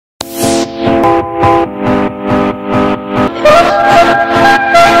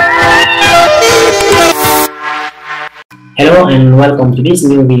Hello and welcome to this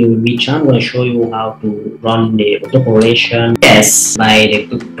new video in which I'm going to show you how to run the autocorrelation test by the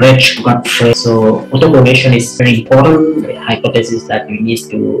Breusch-Godfrey. So autocorrelation is very important hypothesis that you need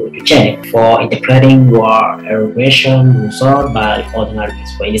to check for interpreting your regression result by ordinary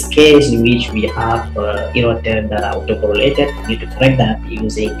display. In this case, in which we have error terms that are autocorrelated, we need to correct that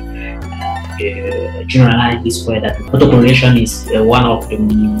using the generalized display. That autocorrelation is one of the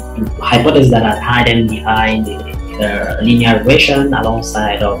hypotheses that are hidden behind the linear regression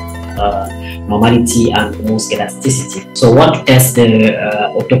alongside of normality and homoscedasticity. So what to test the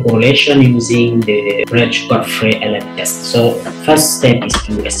autocorrelation using the Breusch-Godfrey LM test? So the first step is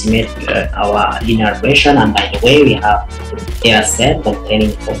to estimate our linear regression, and by the way, we have a data set containing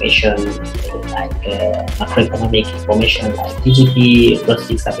information like macroeconomic information like GDP, gross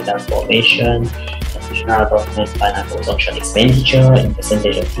fixed capital formation, general government final consumption expenditure in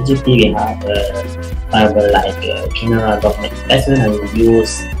percentage of GDP. We have a variable like general government investment, and we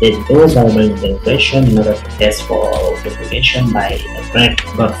use those variables in the regression in order to test for autocorrelation by the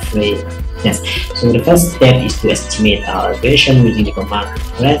Breusch-Godfrey test. So the first step is to estimate our regression using the command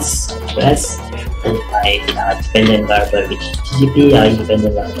regress by our dependent variable which is GDP, our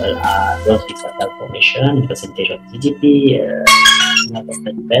independent variable are gross fixed capital formation in percentage of GDP, government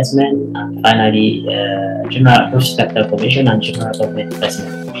investment, and finally general gross capital formation and general government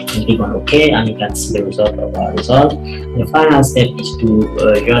investment. You click on OK and you can see the result of our result. The final step is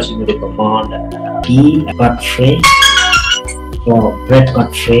to just use the command Godfrey for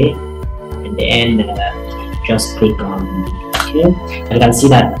Breusch-Godfrey, and then just click on here. And you can see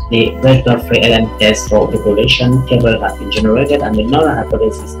that the Breusch-Godfrey LM test for autocorrelation table has been generated, and the null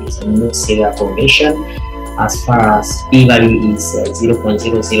hypothesis is a no serial correlation as far as p-value is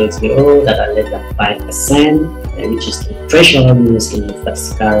 0.000 that are less than 5%, which is the threshold used in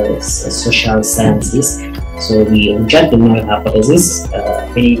statistical social sciences. So we reject the null hypothesis,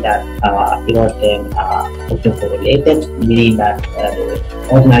 meaning that our error terms are autocorrelated, meaning that the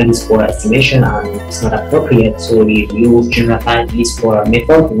ordinary least square estimation is not appropriate. So we use generalized least square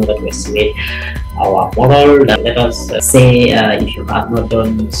method in order to estimate our model. Let us say if you have not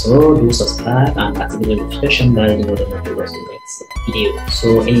done so, do subscribe and activate the notification bell in order not to miss the next video.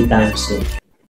 So anytime soon.